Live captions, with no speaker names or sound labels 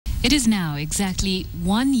It is now exactly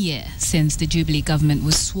 1 year since the Jubilee government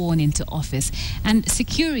was sworn into office, and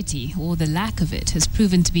security, or the lack of it, has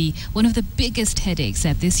proven to be one of the biggest headaches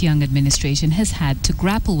that this young administration has had to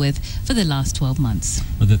grapple with for the last 12 months.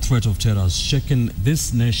 The threat of terror has shaken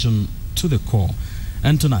this nation to the core.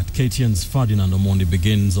 And tonight, KTN's Ferdinand Omondi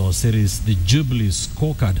begins our series, The Jubilee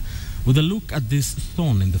Scorecard, with a look at this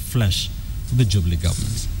thorn in the flesh of the Jubilee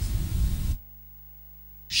government.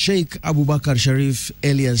 Sheikh Abubakar Sharif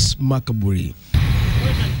alias Makaburi.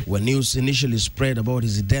 When news initially spread about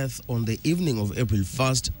his death on the evening of April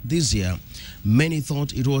 1st this year, many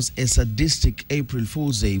thought it was a sadistic April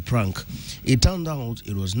Fool's Day prank. It turned out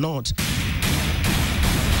it was not.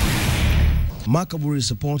 Makaburi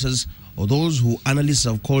supporters, or those who analysts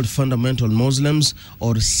have called fundamental Muslims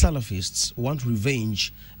or Salafists, want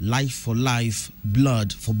revenge, life for life,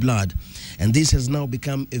 blood for blood. And this has now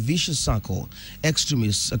become a vicious circle,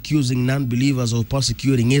 extremists accusing non-believers of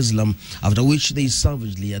persecuting Islam, after which they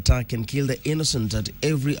savagely attack and kill the innocent at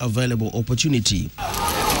every available opportunity.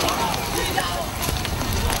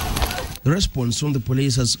 The response from the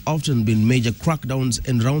police has often been major crackdowns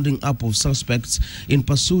and rounding up of suspects in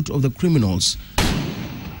pursuit of the criminals,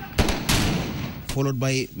 followed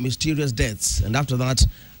by mysterious deaths, and after that,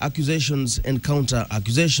 accusations and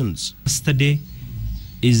counter-accusations. Yesterday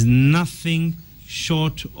is nothing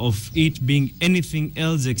short of it being anything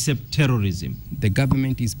else except terrorism. The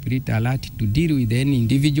government is pretty alert to deal with any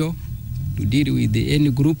individual, to deal with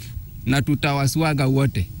any group, na tutawaswaga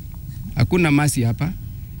wote. Hakuna masi hapa.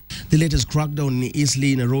 The latest crackdown in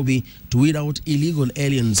Eastleigh, Nairobi, to weed out illegal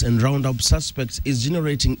aliens and round up suspects is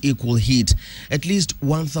generating equal heat. At least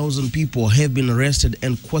 1,000 people have been arrested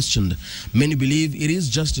and questioned. Many believe it is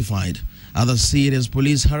justified. Others see it as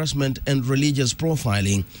police harassment and religious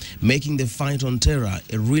profiling, making the fight on terror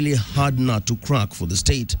a really hard nut to crack for the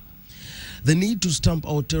state. The need to stamp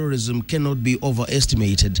out terrorism cannot be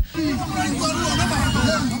overestimated.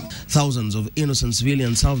 Thousands of innocent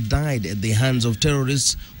civilians have died at the hands of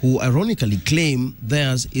terrorists who ironically claim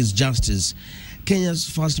theirs is justice. Kenya's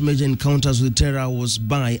first major encounters with terror was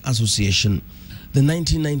by association. The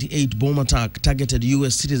 1998 bomb attack targeted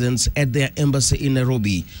U.S. citizens at their embassy in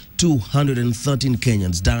Nairobi. 213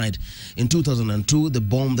 Kenyans died. In 2002, the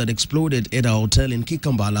bomb that exploded at a hotel in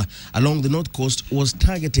Kikambala along the north coast was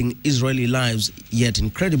targeting Israeli lives, yet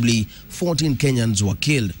incredibly, 14 Kenyans were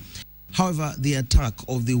killed. However, the attack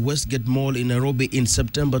of the Westgate Mall in Nairobi in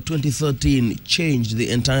September 2013 changed the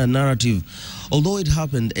entire narrative. Although it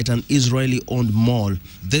happened at an Israeli-owned mall,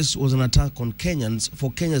 this was an attack on Kenyans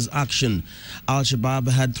for Kenya's action. Al-Shabaab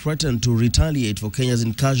had threatened to retaliate for Kenya's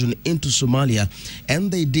incursion into Somalia,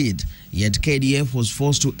 and they did. Yet KDF was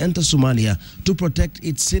forced to enter Somalia to protect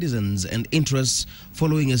its citizens and interests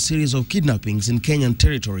following a series of kidnappings in Kenyan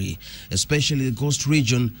territory, especially the coast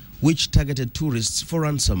region, which targeted tourists for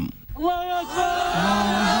ransom.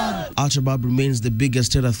 Al-Shabaab remains the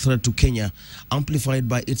biggest terror threat to Kenya, amplified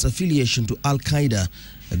by its affiliation to Al-Qaeda,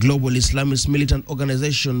 a global Islamist militant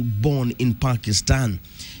organization born in Pakistan.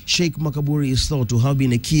 Sheikh Makaburi is thought to have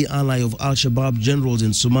been a key ally of Al-Shabaab generals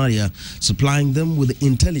in Somalia, supplying them with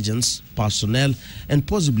intelligence, personnel, and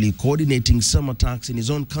possibly coordinating some attacks in his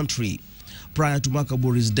own country. Prior to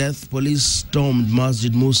Makaburi's death, police stormed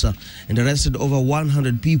Masjid Musa and arrested over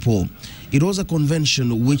 100 people. It was a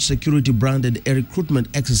convention which security branded a recruitment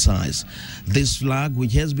exercise. This flag,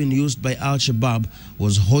 which has been used by Al-Shabaab,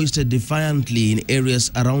 was hoisted defiantly in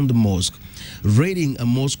areas around the mosque. Raiding a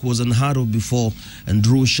mosque was unheard of before and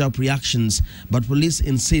drew sharp reactions, but police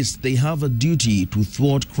insist they have a duty to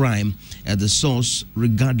thwart crime at the source,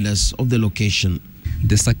 regardless of the location.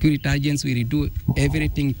 The security agents will do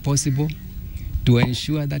everything possible to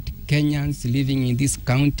ensure that Kenyans living in this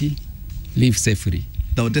county live safely.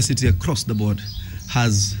 The audacity across the board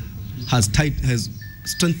has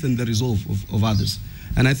strengthened the resolve of others.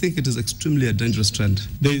 And I think it is extremely a dangerous trend.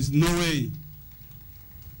 There is no way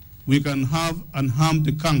we can have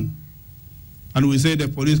unharmed gang and we say the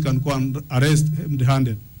police can go and arrest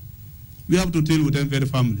empty-handed. We have to deal with them very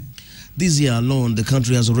firmly. This year alone, the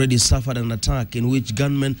country has already suffered an attack in which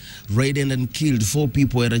gunmen raided and killed 4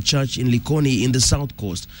 people at a church in Likoni in the south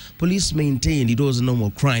coast. Police maintained it was a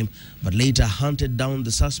normal crime, but later hunted down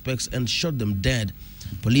the suspects and shot them dead.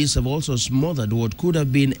 Police have also smothered what could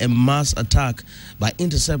have been a mass attack by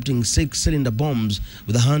intercepting 6-cylinder bombs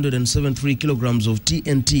with 173 kilograms of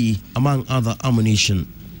TNT, among other ammunition.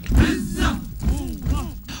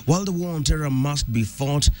 While the war on terror must be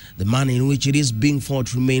fought, the manner in which it is being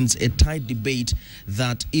fought remains a tight debate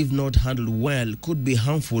that, if not handled well, could be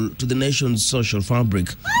harmful to the nation's social fabric.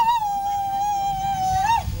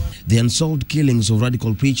 The unsolved killings of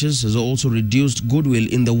radical preachers has also reduced goodwill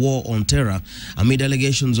in the war on terror amid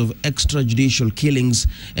allegations of extrajudicial killings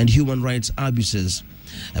and human rights abuses.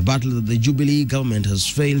 A battle that the Jubilee government has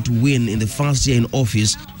failed to win in the first year in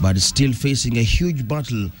office, but is still facing a huge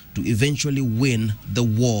battle to eventually win the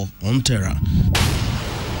war on terror.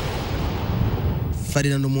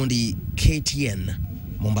 Ferdinand Omondi,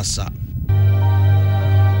 KTN, Mombasa.